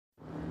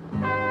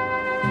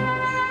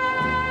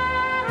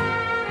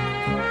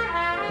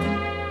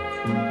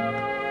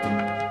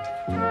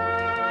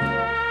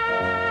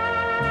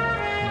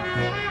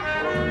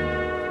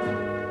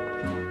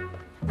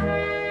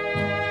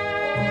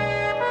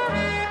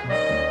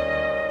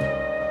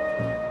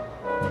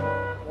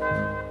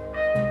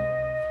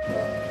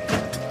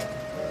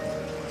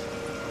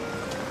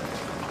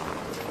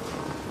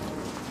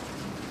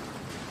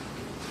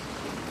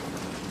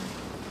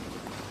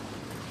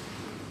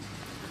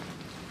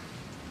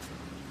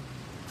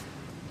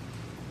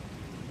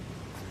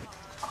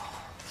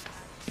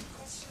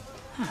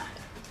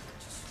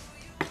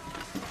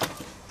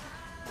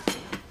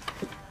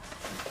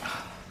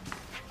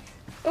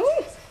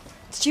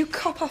Did you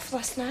cop off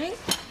last night?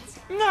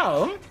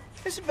 No,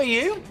 this is for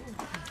you.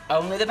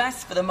 Only the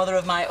best for the mother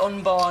of my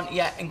unborn,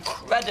 yet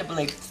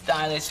incredibly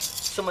stylish,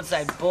 some would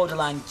say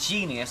borderline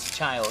genius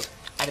child.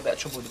 I had a bit of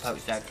trouble with the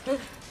poached egg.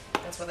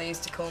 That's what they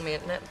used to call me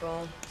at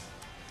netball.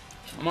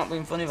 I'm not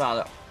being funny,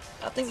 Violet.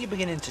 I think you're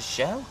beginning to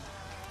show.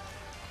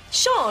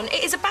 Sean,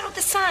 it is about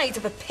the size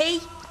of a pea.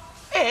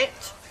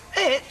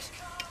 It?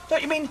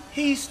 Don't you mean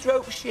he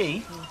stroke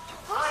she?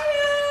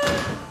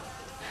 Hiya!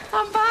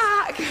 I'm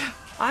back.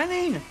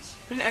 Eileen,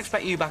 didn't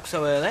expect you back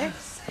so early.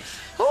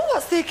 Oh,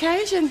 what's the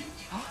occasion?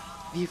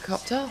 Have you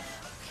copped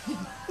off?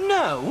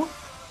 No.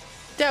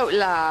 Don't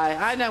lie.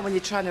 I know when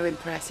you're trying to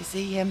impress. Is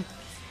he in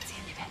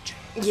your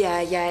bedroom?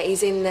 Yeah,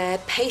 he's in there,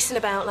 pacing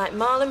about like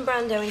Marlon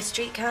Brando in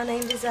Streetcar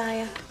Named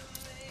Desire.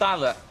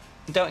 Violet,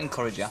 don't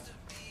encourage her.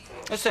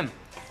 Listen,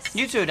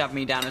 you two would have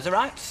me down as a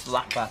right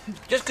slapper.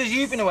 Just because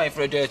you've been away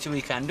for a dirty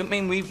weekend don't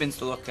mean we've been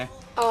so lucky.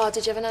 Oh,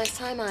 did you have a nice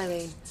time,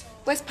 Eileen?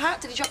 Where's Pat?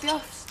 Did he drop you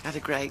off? Had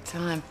a great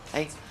time.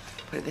 Hey,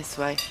 put it this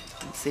way.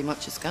 Didn't see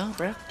much of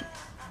Scarborough.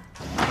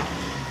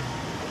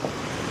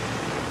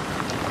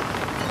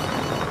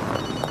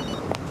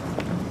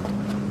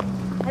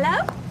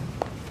 Hello?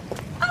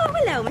 Oh,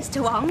 hello,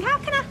 Mr. Wong. How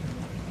can I...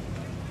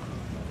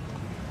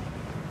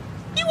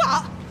 You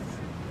what?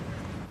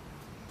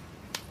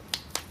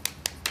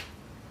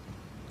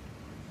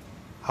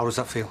 How does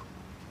that feel?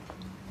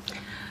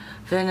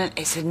 Vernon,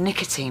 it's a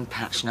nicotine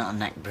patch, not a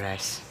neck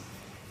brace.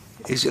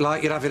 Is it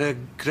like you're having a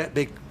great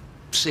big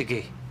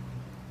ciggy?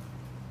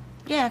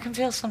 Yeah, I can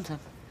feel something.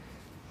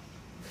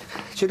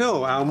 Do you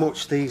know how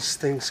much these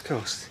things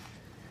cost?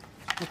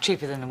 They're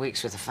cheaper than a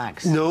week's worth of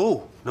fags.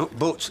 No,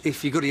 but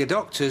if you go to your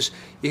doctor's,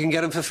 you can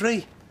get them for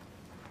free.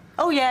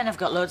 Oh, yeah, and I've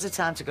got loads of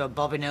time to go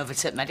bobbing over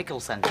to the medical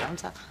centre,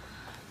 haven't I?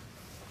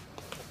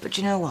 But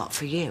you know what?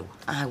 For you,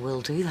 I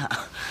will do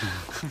that.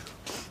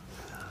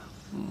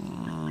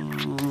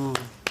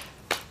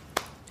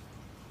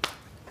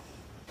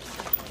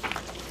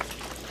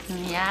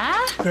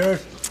 Yeah?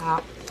 Good.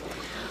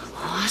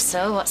 Oh,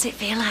 so what's it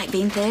feel like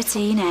being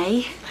 13,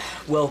 eh?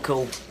 Well,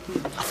 cool.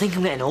 I think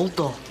I'm getting old,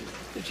 though.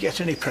 Did you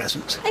get any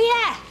presents?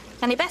 Oh, yeah.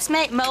 And you best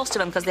make most of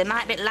them, because they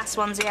might be the last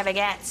ones he ever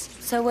gets.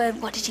 So,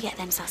 what did you get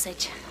then,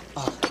 sausage?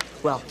 Oh,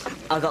 well,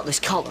 I got this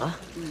collar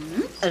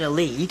and a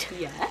lead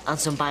and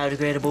some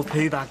biodegradable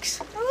poo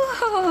bags.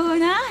 Oh,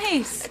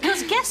 nice.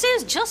 Because guess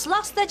who's just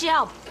lost their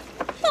job?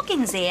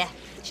 Muggins here.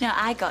 Do you know,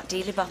 I got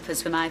dealy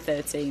boppers for my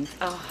 13th.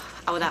 Oh,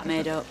 how was that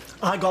made up?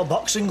 I got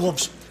boxing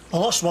gloves. I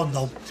lost one,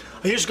 though.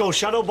 I used to go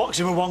shadow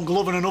boxing with one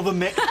glove and another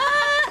mitt.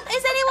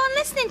 Is anyone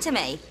listening to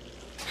me?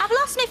 I've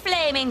lost my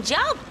flaming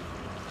job.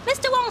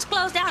 Mr. Wong's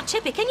closed down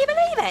Chippy, can you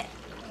believe it?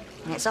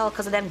 And it's all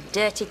because of them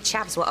dirty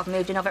chavs what have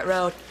moved in Ovett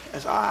Road.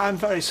 Yes, I'm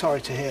very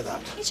sorry to hear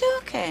that. You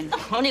joking?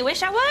 Oh, only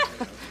wish I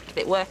were. It's a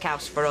bit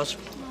workhouse for us.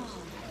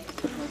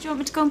 Well, do you want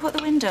me to go and put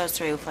the windows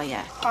through for you?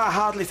 I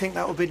hardly think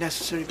that would be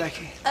necessary,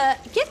 Becky.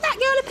 Give that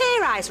girl a pay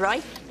rise,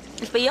 Roy.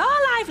 It's for your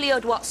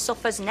livelihood what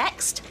suffers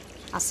next.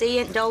 I'll see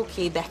you at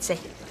Dolke, Betty.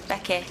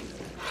 Becky.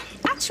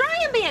 I try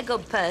and be a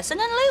good person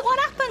and look what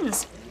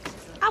happens.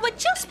 I was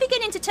just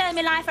beginning to turn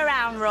my life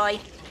around, Roy.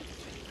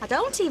 I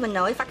don't even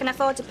know if I can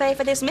afford to pay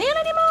for this meal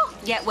anymore.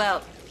 Yeah,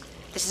 well,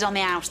 this is on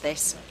my house,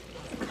 this.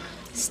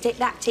 Stick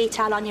that tea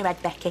towel on your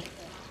head, Becky.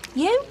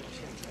 You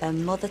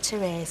and Mother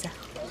Teresa.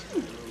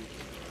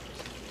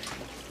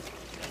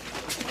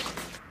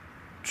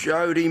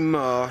 Jodie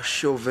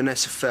Marsh or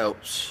Vanessa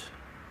Phelps?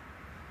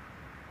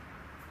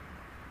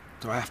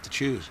 Do I have to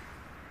choose?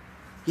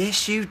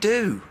 Yes, you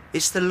do.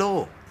 It's the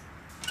law.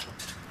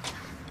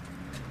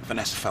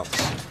 Vanessa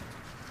Phelps.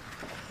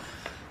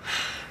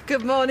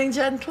 Good morning,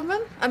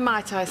 gentlemen. And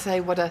might I say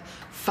what a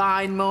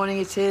fine morning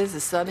it is. The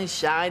sun is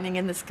shining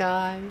in the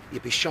sky.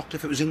 You'd be shocked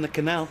if it was in the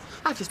canal.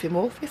 I've just been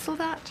more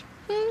whistled at.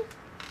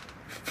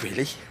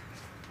 Really?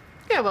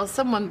 Yeah, well,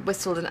 someone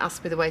whistled and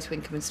asked me the way to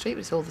Winkerman Street, but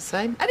it's all the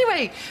same.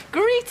 Anyway,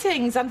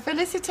 greetings and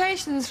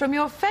felicitations from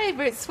your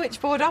favourite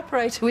switchboard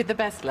operator with the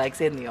best legs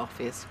in the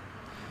office.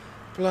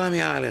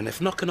 Blimey, Eileen, if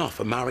knocking off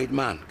a married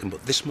man can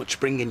put this much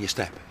spring in your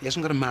step, he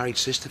hasn't got a married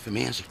sister for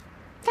me, has he?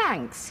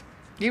 Thanks.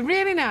 You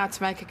really know how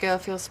to make a girl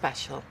feel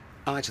special.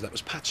 I'd say that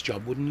was Pat's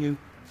job, wouldn't you?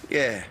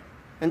 Yeah.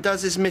 And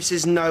does his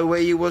missus know where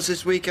you was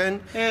this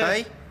weekend?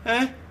 Yeah.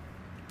 Hey?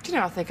 Do you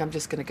know, I think I'm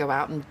just going to go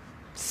out and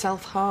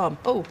self-harm.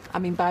 Oh, I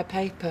mean buy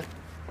paper.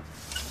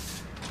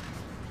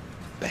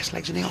 Best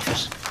legs in the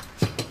office.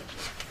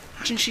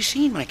 Hasn't she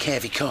seen my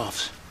curvy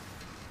calves?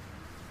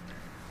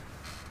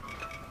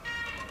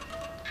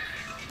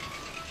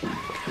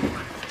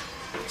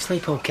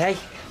 Sleep okay?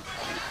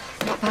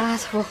 Not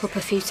bad. Woke up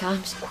a few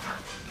times.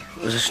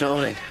 Was it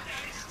snoring?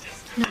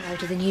 Not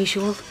louder than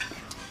usual.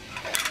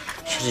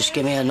 Should just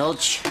give me a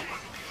nudge.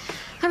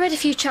 I read a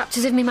few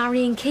chapters of me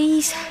Marion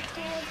Keys.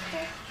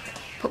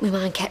 But my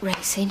mind kept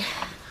racing.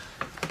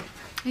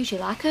 I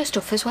usually like her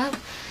stuff as well.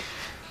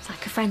 It's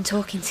like a friend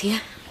talking to you.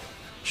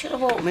 Should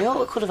have woke me up.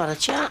 We could have had a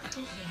chat.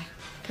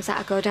 Because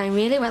that'd go down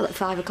really well at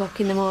 5 o'clock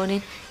in the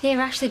morning. Here,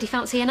 Ashley, do you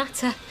fancy a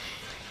natter?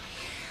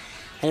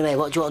 Anyway,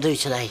 what do you want to do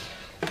today?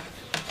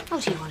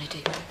 What do you want to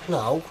do?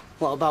 No.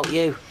 What about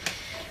you?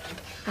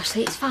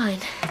 Actually, it's fine.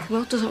 The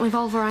world doesn't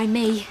revolve around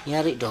me.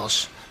 Yeah, it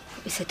does.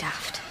 Don't be so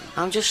daft.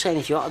 I'm just saying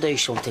if you want to do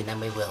something, then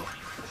we will.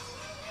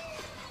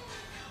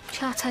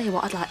 Shall I tell you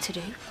what I'd like to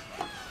do?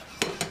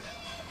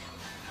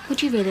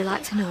 Would you really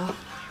like to know?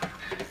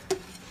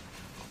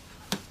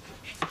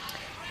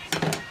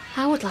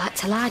 I would like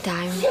to lie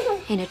down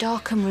in a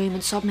darkened room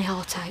and sob my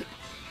heart out.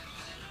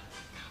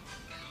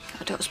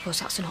 I don't suppose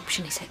that's an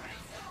option, is it?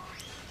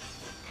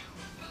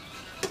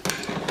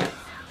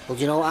 Well,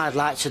 do you know what I'd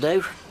like to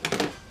do?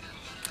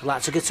 I'd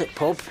like to go to the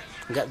pub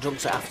and get drunk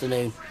till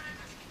afternoon.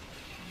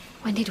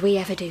 When did we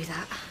ever do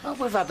that? Well,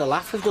 we've had a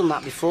laugh. We've done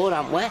that before,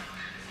 haven't we? I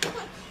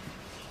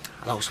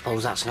don't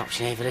suppose that's an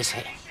option either, is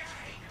it?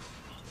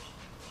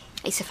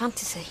 It's a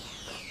fantasy.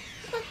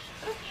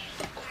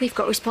 We've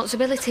got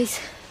responsibilities.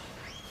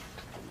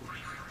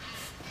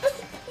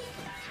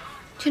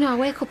 Do you know, I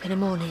wake up in the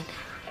morning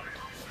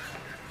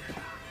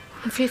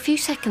and for a few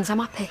seconds I'm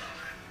happy.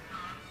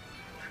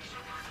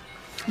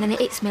 And then it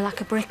hits me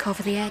like a brick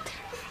over the head.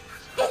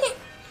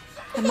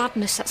 The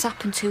madness that's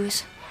happened to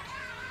us.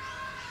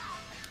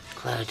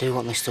 Claire, I do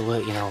want this to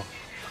work, you know.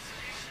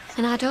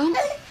 And I don't.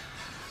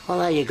 Well,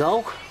 there you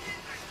go.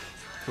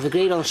 We've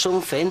agreed on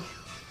something.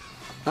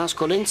 That's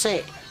good, isn't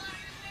it?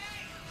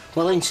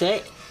 Well, isn't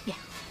it? Yeah.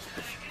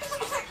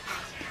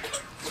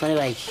 So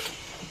anyway,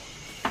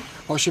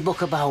 what's your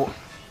book about?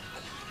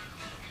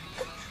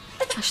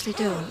 Actually,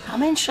 don't.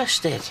 I'm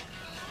interested.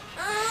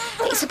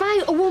 It's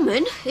about a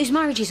woman whose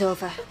marriage is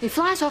over, who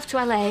flies off to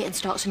LA and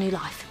starts a new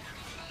life.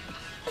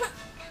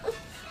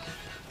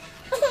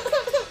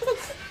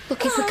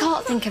 Look, if we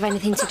can't think of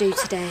anything to do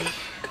today,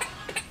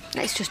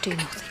 let's just do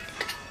nothing.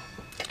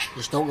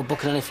 Just don't go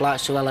booking any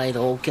flights to LA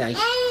though, OK?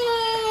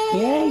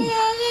 Yay!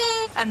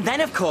 And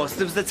then, of course,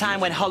 there was the time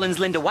when Holland's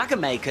Linda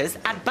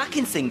Wagonmakers had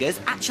backing singers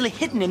actually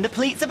hidden in the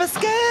pleats of a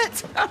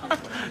skirt.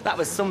 That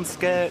was some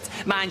skirt.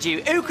 Mind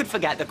you, who could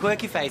forget the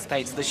quirky face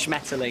paint of the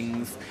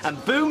Schmetterlings?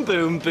 And Boom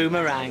Boom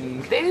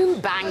Boomerang. Boom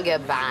banger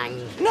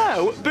bang.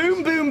 No,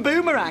 Boom Boom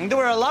Boomerang. There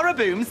were a lot of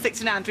booms,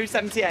 69 through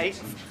 78.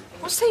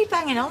 What's he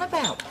banging on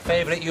about?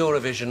 Favourite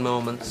Eurovision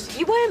moments?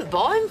 You weren't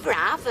born for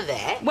half of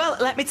it. Well,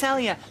 let me tell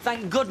you,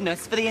 thank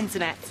goodness for the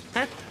internet.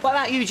 Huh? What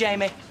about you,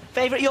 Jamie?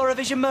 Favourite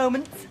Eurovision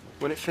moments?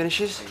 When it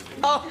finishes?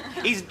 Oh,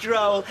 he's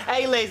droll.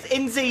 Hey, Liz,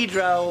 in-Z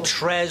droll.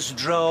 Tres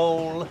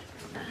droll.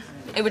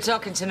 He were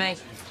talking to me.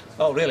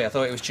 Oh, really? I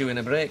thought it was during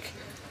a break.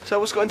 So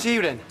what's got into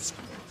you then?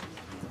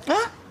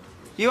 Huh?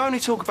 You only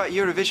talk about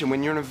Eurovision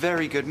when you're in a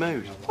very good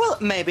mood. Well,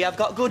 maybe I've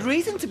got good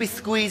reason to be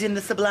squeezing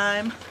the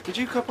sublime. Did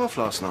you cop off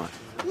last night?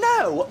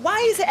 No, why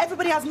is it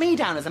everybody has me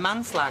down as a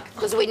manslag?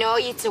 Because we know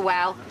you too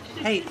well.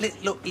 Hey,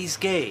 look, he's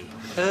gay.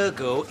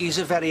 Ergo, he's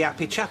a very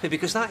happy chappy,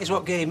 because that is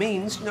what gay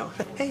means. No,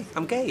 hey,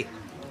 I'm gay.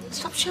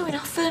 Stop showing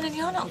off, Vernon.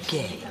 You're not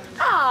gay.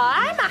 Oh,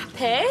 I'm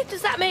happy.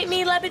 Does that make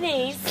me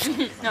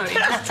Lebanese? No, it's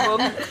just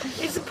Trump.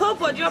 It's a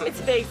pub. What do you want me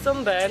to be?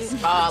 Sunburn? Oh,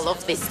 I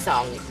love this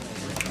song.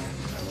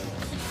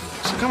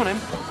 So come on in.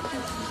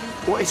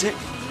 What is it?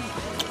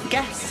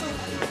 Guess.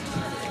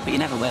 But you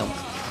never will.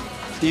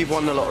 You've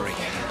won the lottery.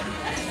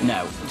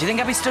 No. Do you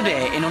think I'd be stood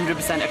here in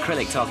 100%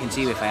 acrylic talking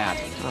to you if I had?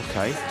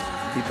 OK.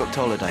 You booked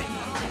holiday.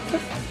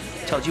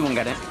 Told you wouldn't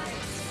get it.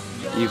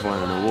 You've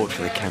won an award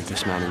for the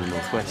campus man in the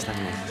Northwest,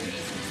 haven't you?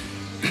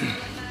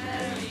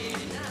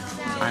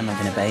 I'm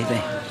having a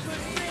baby.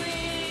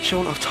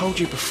 Sean, I've told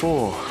you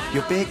before,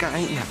 your beer gut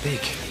ain't that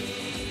big.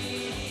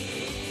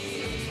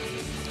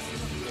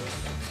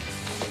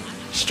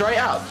 Straight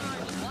up.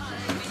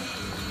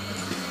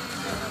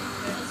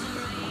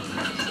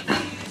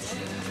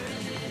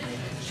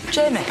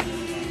 Jamie,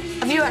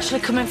 have you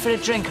actually come in for a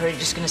drink, or are you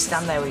just going to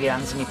stand there with your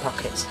hands in your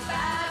pockets?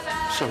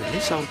 Sorry,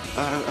 Liz, I'll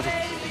have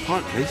a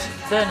pint, please.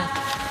 Vernon.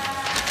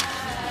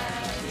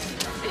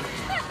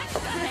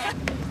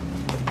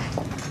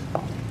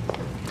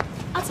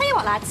 I'll tell you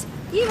what, lads.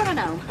 You run on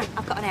home.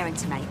 I've got an errand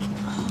to make.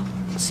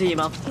 See you,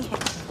 Mum.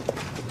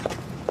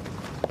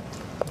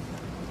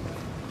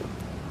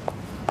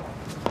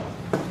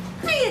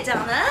 Hiya,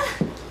 Donna.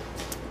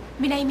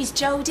 My name is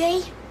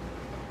Jodie.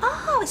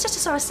 Oh, it's just I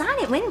saw a sign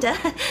at window.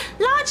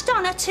 Large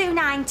Donna,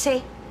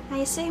 $2.90. I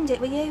assumed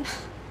it were you.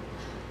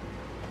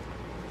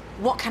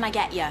 What can I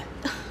get you?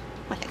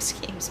 Well,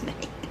 excuse me.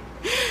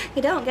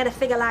 You don't get a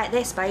figure like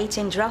this by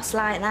eating dross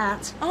like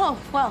that. Oh,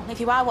 well, if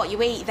you are what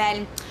you eat,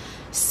 then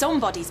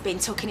somebody's been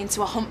tucking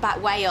into a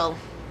humpback whale.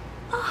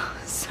 Oh,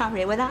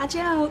 sorry, was that a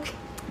joke?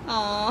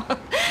 Oh,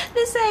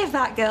 they say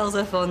fat girls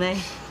are funny.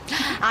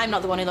 I'm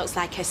not the one who looks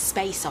like a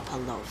space opera,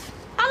 love.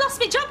 I lost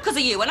my job because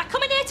of you, and I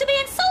come in here to be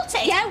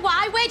insulted. Yeah,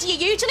 why? Where do you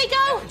usually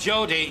go?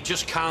 Jodie,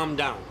 just calm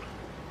down.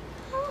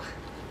 Oh,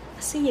 I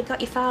see you've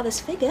got your father's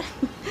figure.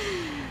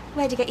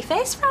 Where'd you get your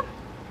face from?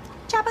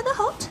 Jabba the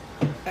Hutt?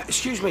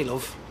 Excuse me,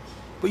 love,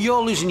 but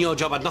you're losing your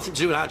job had nothing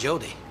to do with our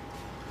Jodie.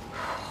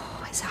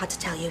 Oh, it's hard to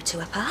tell you two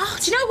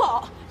apart. Do you know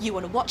what? You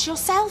want to watch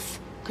yourself?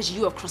 Because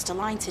you have crossed a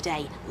line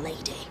today,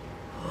 lady.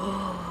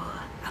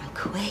 Oh, I'm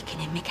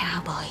quaking in my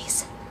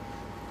cowboys.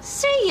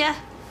 See ya.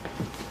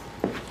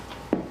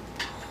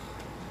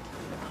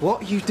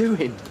 What are you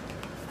doing?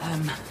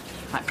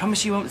 I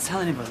promise you won't tell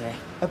anybody.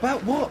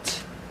 About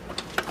what?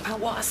 About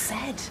what I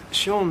said.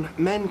 Sean,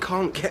 men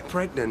can't get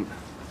pregnant.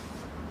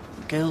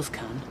 Girls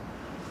can.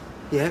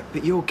 Yeah,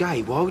 but you're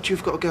gay. Why would you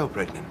have got a girl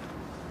pregnant?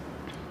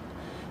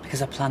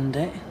 Because I planned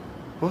it.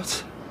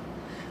 What?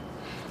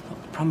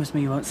 Look, promise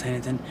me you won't say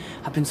anything.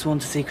 I've been sworn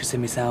to secrecy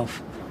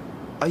myself.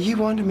 Are you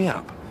winding me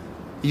up?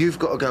 You've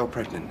got a girl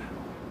pregnant.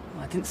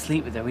 Well, I didn't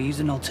sleep with her. We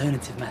used an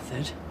alternative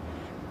method.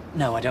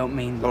 No, I don't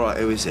mean... All right,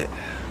 who is it?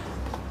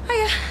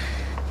 Hiya.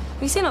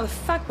 Have you seen all the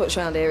fag butts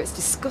around here? It's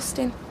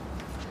disgusting.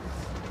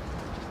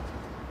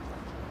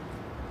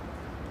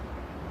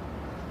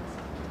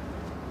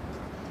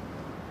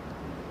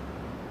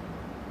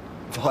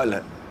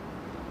 Violet.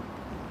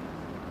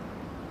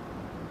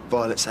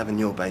 Violet's having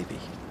your baby.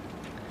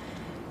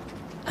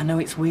 I know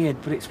it's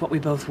weird, but it's what we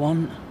both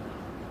want.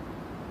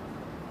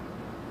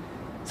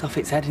 It's off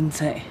its head,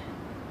 isn't it?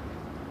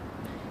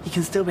 You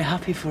can still be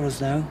happy for us,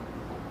 though.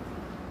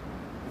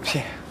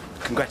 Yeah,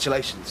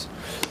 congratulations.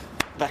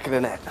 Back of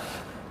the net.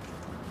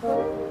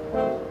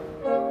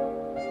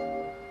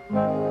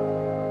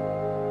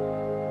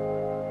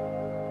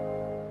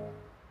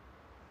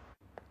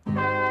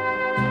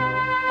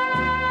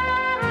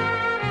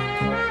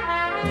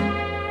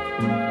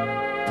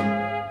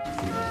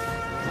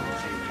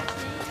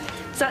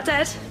 Is that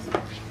dead?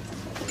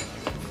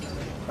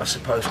 I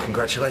suppose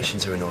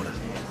congratulations are in order.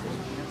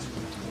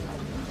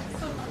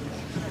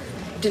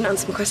 Didn't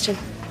answer my question.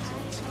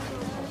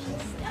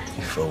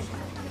 You fool.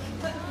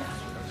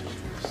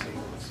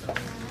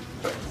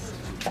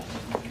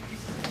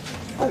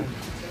 Oh.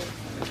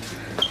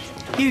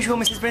 Usual,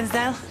 Mrs.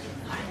 Brinsdale.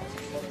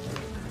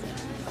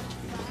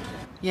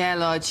 Yeah,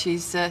 Lord,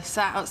 she's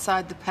sat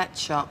outside the pet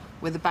shop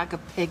with a bag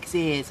of pig's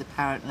ears,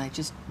 apparently.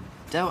 Just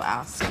don't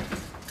ask.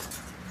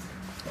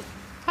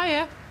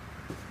 Hiya.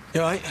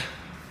 You all right?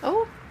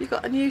 Oh, you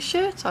got a new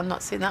shirt on.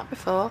 Not seen that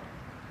before.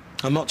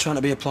 I'm not trying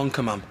to be a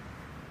plonker, Mum.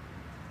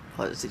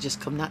 Or does it just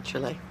come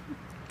naturally?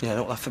 Yeah,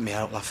 don't laugh at me, I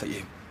don't laugh at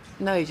you.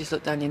 No, you just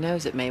look down your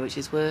nose at me, which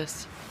is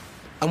worse.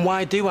 And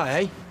why do I,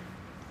 eh?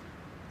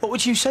 What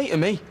would you say to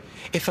me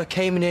if I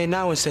came in here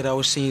now and said I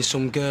was seeing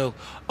some girl,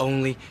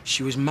 only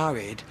she was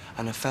married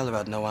and a fella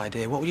had no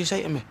idea? What would you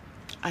say to me?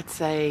 I'd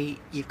say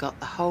you've got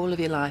the whole of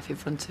your life in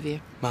front of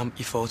you. Mum,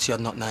 you're 40-odd,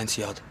 not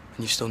 90-odd, and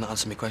you've still not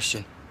answered my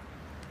question.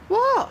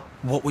 What?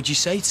 What would you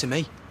say to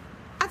me?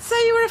 I'd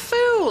say you were a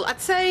fool. I'd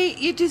say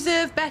you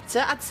deserve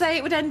better. I'd say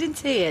it would end in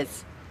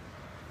tears.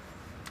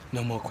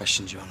 No more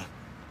questions, Your Honour.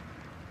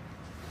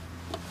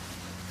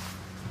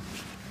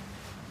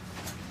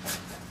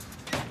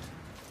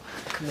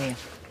 Come here.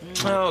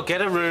 Oh,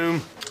 get a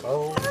room.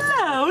 Oh.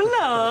 Hello,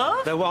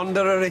 love. The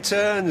Wanderer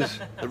returns.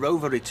 The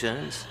Rover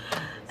returns.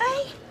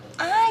 Hey,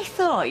 I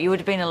thought you would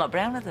have been a lot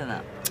browner than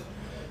that.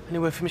 Any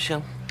word for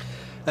Michelle?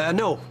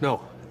 No.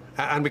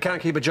 And we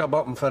can't keep a job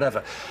open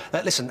forever.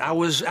 Listen, how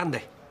was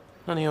Andy?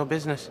 None of your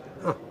business.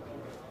 Oh.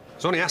 I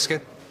was only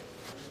asking.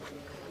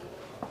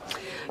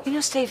 You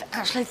know, Steve,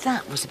 actually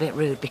that was a bit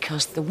rude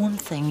because the one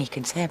thing you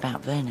can say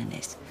about Vernon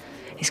is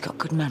he's got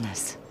good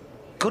manners.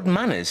 Good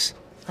manners?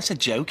 That's a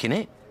joke,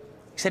 innit?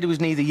 He said he was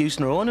neither use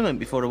nor ornament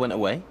before I went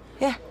away.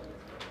 Yeah.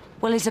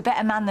 Well, he's a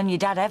better man than your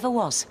dad ever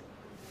was.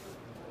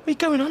 What are you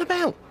going on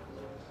about?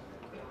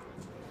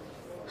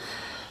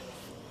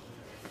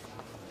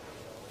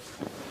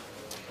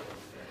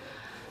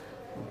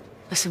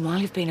 Listen, while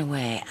you've been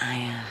away,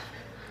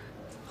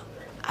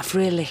 I've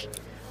really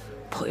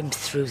put him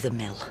through the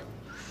mill.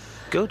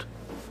 Good.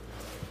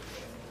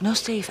 No,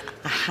 Steve,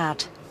 I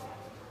had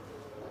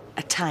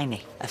a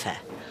tiny affair.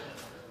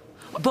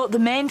 But the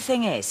main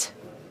thing is,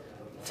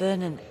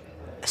 Vernon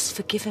has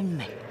forgiven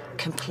me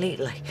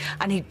completely.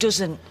 And he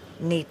doesn't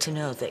need to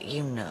know that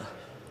you know,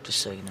 just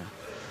so you know.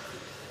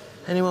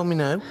 Anyone we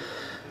know?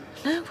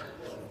 No,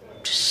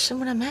 just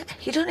someone I met.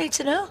 You don't need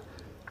to know.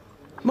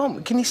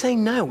 Mum, can you say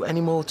no any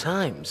more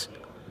times?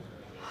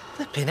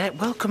 Flippin' heck,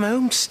 welcome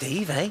home,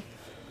 Steve, eh?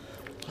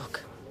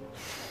 Look,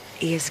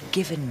 he has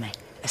given me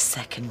a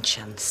second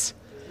chance.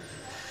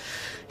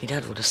 Your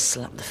dad would have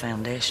slapped the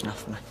foundation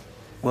off me.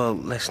 Well,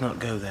 let's not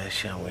go there,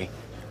 shall we?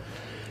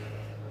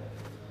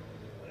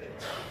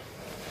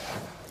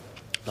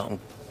 Look, I'm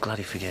glad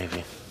he forgave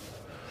you.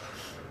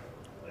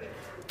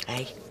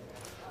 Hey,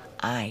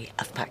 I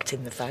have packed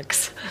in the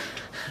fags.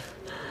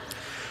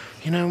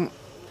 You know,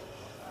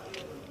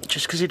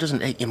 just because he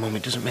doesn't hate your mum,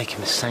 it doesn't make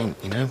him a saint,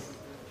 you know?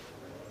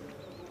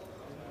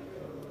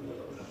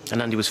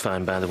 And Andy was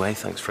fine, by the way.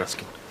 Thanks for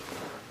asking.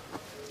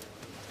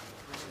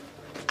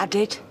 I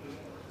did.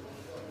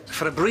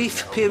 For a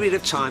brief period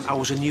of time, I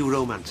was a new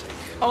romantic.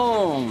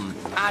 Oh,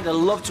 I'd have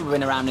loved to have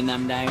been around in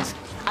them days.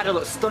 I'd have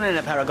looked stunning in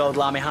a pair of gold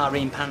lamy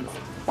harem pants.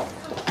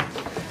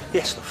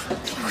 Yes,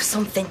 love. Oh,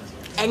 something.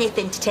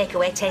 Anything to take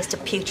away taste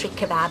of putrid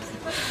kebab.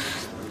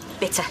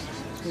 Bitter.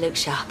 Luke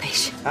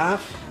Sharpish.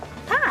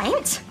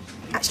 Pint?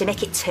 Actually,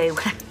 make it 2.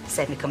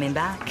 Save me coming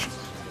back.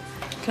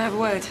 Can I have a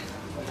word?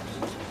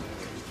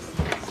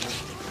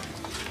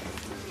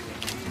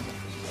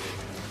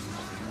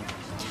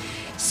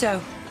 So,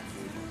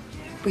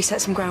 we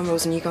set some ground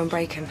rules and you go and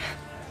break them.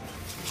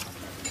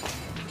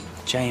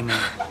 Jamie.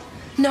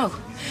 No,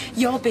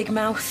 your big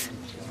mouth.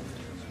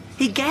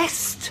 He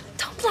guessed.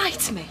 Don't lie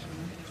to me.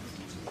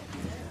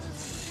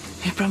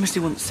 He promised he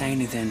wouldn't say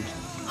anything.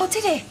 Oh,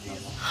 did he?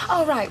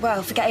 All right,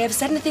 well, forget I ever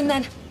said anything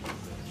then.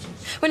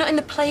 We're not in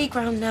the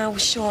playground now,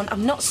 Sean.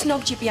 I'm not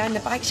snogged you behind the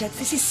bike sheds.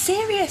 This is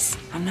serious.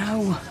 I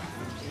know.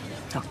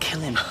 I'll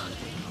kill him.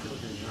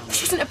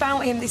 This isn't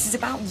about him, this is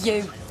about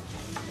you.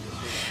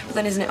 But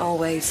then isn't it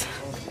always?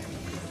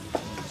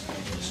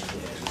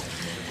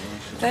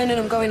 Vernon,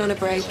 I'm going on a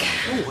break.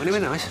 Oh, anyway,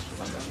 nice.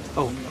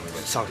 Oh,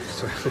 sorry.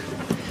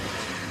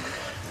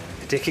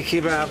 Dicky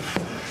kebab.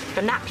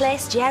 From that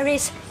place,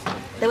 Jerry's,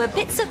 there were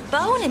bits of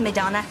bone in me,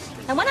 Donna.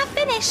 And when I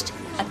finished,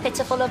 a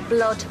pitterful of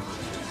blood.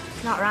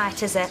 Not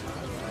right, is it?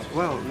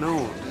 Well,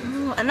 no.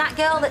 And that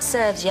girl that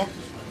serves you,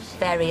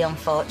 very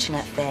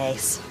unfortunate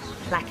face.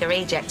 Like a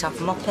reject off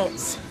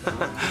Muppets.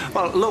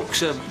 Well,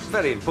 looks are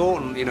very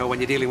important, you know, when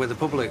you're dealing with the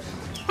public.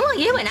 Well,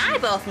 you and I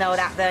both know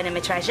that, Vernon,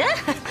 my treasure.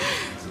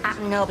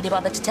 And nobody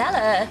bothered to tell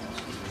her.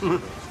 I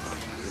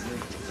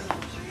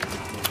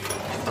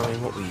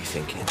mean, what were you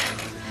thinking?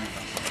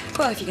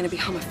 Well, if you're going to be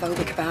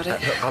homophobic about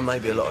it. Look, I may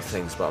be a lot of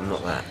things, but I'm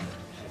not that.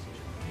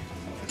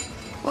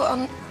 Well,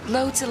 on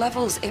loads of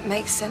levels, it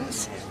makes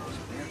sense.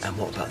 And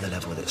what about the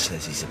level that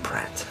says he's a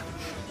prat?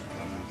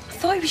 I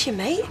thought he was your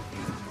mate.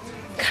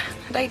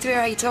 I'd hate to hear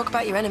how you talk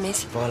about your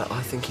enemies. Violet,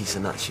 I think he's the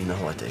nuts, you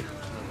know I do.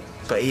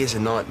 But he is a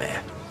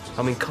nightmare.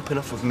 I mean, copping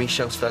off with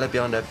Michelle's fella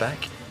behind her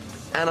back.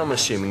 And I'm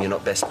assuming you're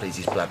not best pleased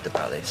he's blabbed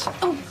about this.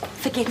 Oh,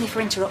 forgive me for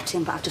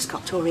interrupting, but I've just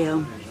got Corrie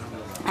home.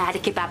 I had a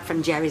kebab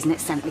from Jerry's and it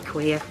sent me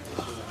queer.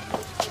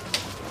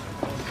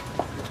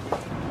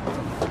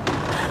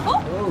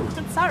 Oh,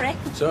 I'm sorry.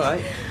 It's all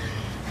right.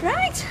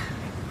 Right.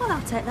 Well,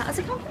 I'll take that as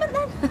a compliment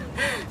then.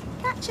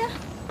 Gotcha.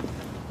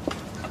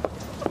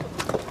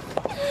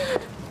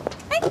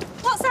 Hey,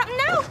 what's happened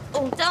now?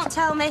 Oh, don't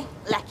tell me.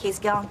 Lecky's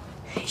gone.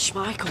 It's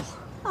Michael.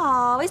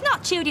 Oh, he's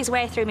not chewed his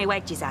way through me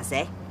wedges, has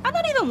he? I've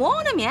not even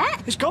worn him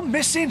yet. He's gone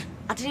missing.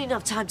 I didn't even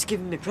have time to give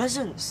him my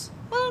presents.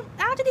 Well,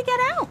 how did he get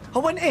out? I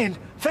went in,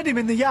 fed him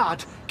in the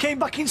yard, came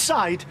back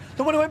inside.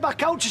 Then when I went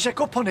back out to check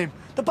up on him,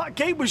 the back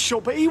gate was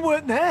shut, but he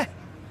weren't there.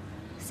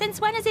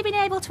 Since when has he been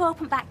able to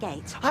open back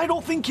gate? I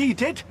don't think he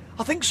did.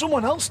 I think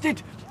someone else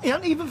did. He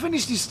hadn't even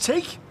finished his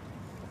tea.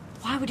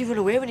 Why would he run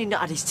away when he'd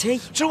not had his tea?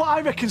 Do you know what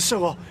I reckon,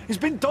 Silla? He's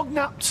been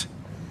dog-napped.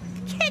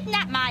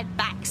 Kidnap my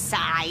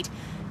backside.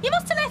 You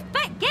must have left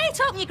back gate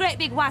open, you great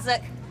big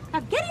wazzock. Now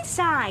get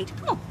inside.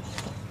 Come on.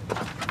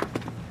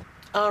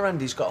 Our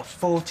Andy's got a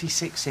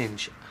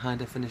 46-inch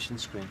high-definition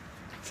screen.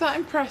 Is that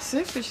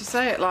impressive? Did you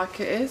say it like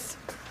it is?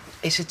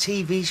 It's a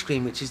TV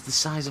screen which is the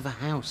size of a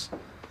house.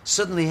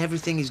 Suddenly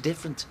everything is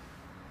different.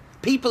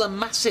 People are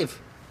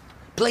massive.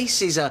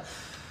 Places are,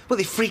 well,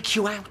 they freak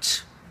you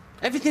out.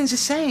 Everything's the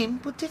same,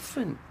 but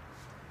different.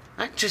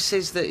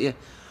 Actresses that you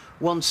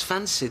once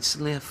fancied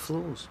suddenly have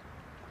flaws.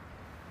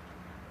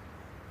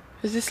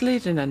 Is this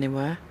leading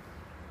anywhere?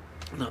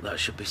 Not that I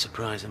should be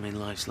surprised. I mean,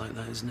 life's like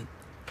that, isn't it?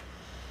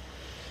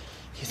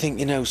 You think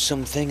you know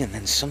something, and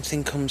then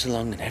something comes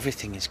along and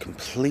everything is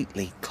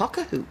completely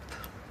cock-a-hoop.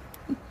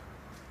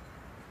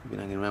 You've been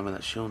hanging around with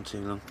that Sean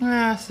too long.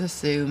 Ah, so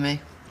sue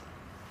me.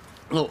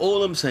 Look,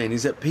 all I'm saying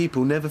is that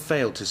people never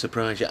fail to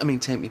surprise you. I mean,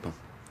 take me, Mum.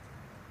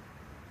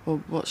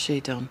 Well, what's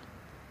she done?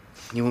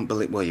 You won't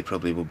believe... Well, you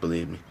probably would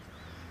believe me.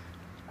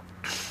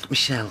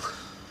 Michelle.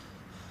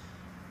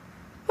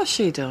 What's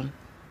she done?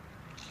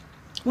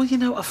 Well, you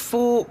know, I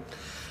fought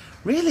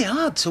really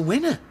hard to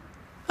win her.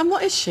 And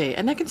what is she?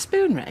 An egg and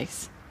spoon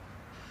race?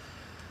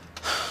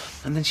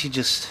 And then she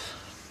just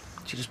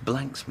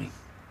blanks me.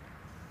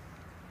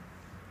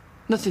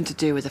 Nothing to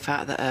do with the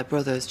fact that her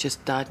brother's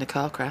just died in a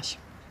car crash.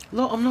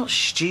 Look, I'm not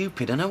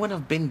stupid. I know when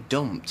I've been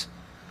dumped.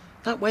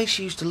 That way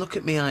she used to look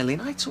at me,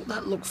 Eileen, I took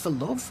that look for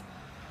love.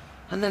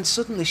 And then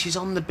suddenly she's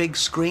on the big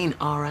screen,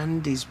 our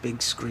Andy's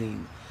big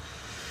screen.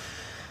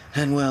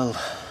 And, well,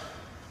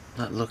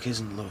 that look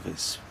isn't love,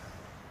 it's...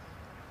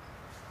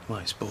 well,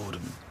 it's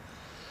boredom.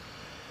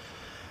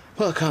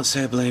 Well, I can't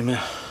say I blame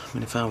her. I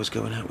mean, if I was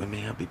going out with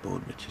me, I'd be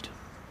bored, Richard.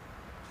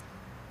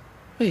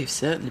 Well, you've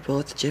certainly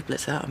bored the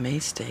giblets out of me,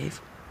 Steve.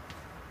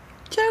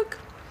 Joke.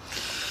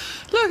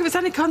 Look, if it's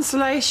any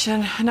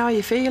consolation, how are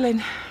you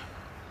feeling?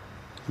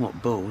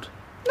 What, bored?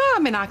 No, I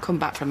mean, I come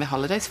back from my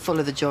holidays full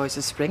of the joys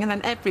of spring, and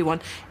then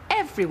everyone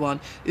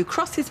who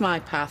crosses my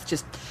path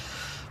just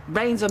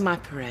rains on my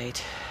parade.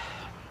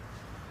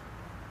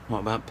 What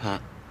about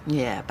Pat?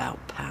 Yeah,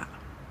 about Pat.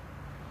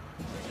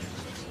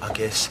 I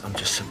guess I'm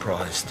just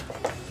surprised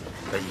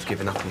that you've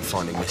given up on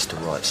finding Mr.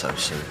 Right so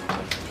soon.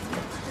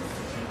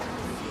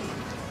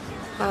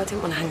 Well, I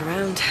didn't want to hang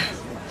around.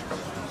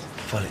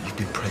 Violet, you've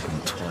been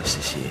pregnant twice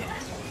this year.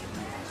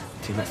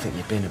 Do you not think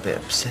you're being a bit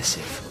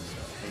obsessive?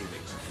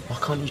 Why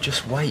can't you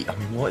just wait? I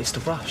mean, what is the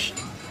rush?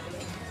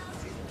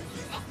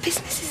 What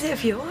business is it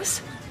of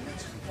yours?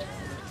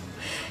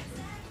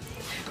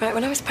 Right,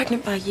 when I was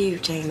pregnant by you,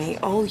 Jamie,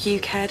 all you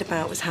cared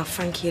about was how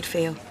Frankie'd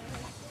feel.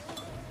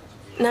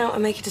 Now I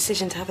make a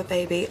decision to have a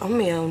baby on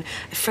my own.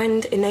 A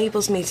friend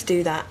enables me to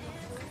do that.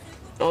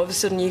 All of a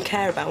sudden you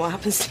care about what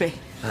happens to me.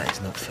 That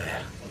is not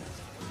fair.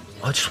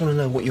 I just want to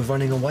know what you're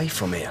running away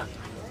from here.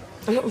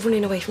 I'm not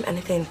running away from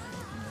anything.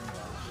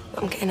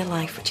 I'm getting a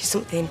life, which is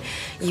something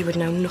you would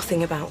know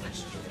nothing about.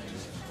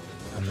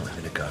 I'm not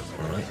having a go,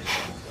 all right?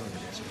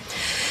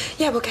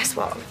 Yeah, well, guess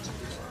what?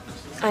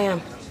 I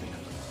am.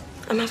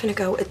 I'm having a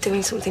go at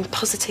doing something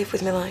positive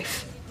with my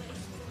life.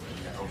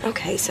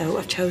 OK, so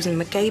I've chosen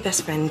my gay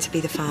best friend to be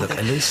the father. Look,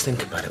 at least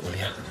think about it, will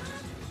you?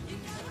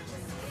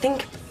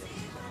 Think...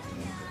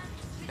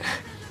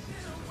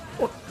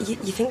 What, you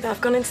think that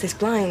I've gone into this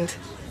blind?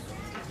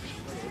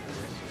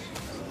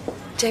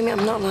 Jamie,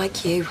 I'm not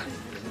like you.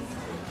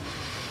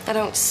 I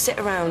don't sit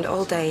around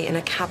all day in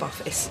a cab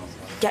office,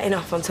 getting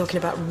off on talking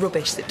about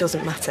rubbish that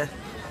doesn't matter.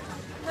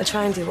 I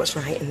try and do what's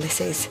right, and this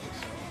is.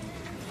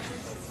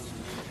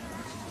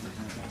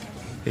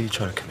 Who are you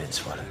trying to convince,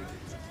 Violet?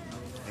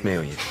 Me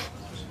or you?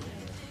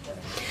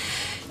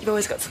 You've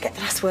always got to get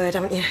the last word,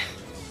 haven't you?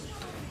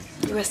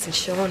 You worse than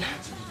Sean.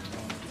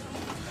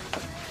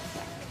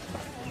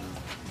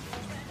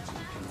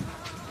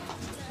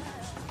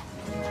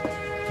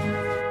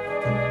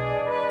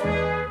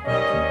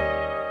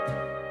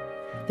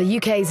 The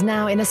UK is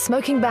now in a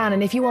smoking ban,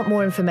 and if you want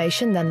more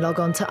information, then log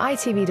on to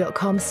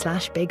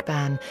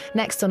itv.com/bigban.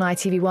 Next on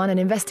ITV1, an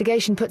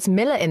investigation puts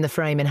Miller in the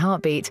frame in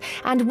Heartbeat.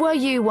 And were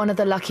you one of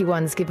the lucky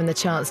ones given the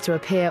chance to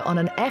appear on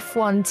an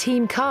F1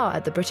 team car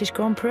at the British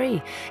Grand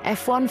Prix?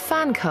 F1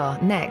 fan car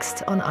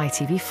next on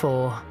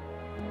ITV4.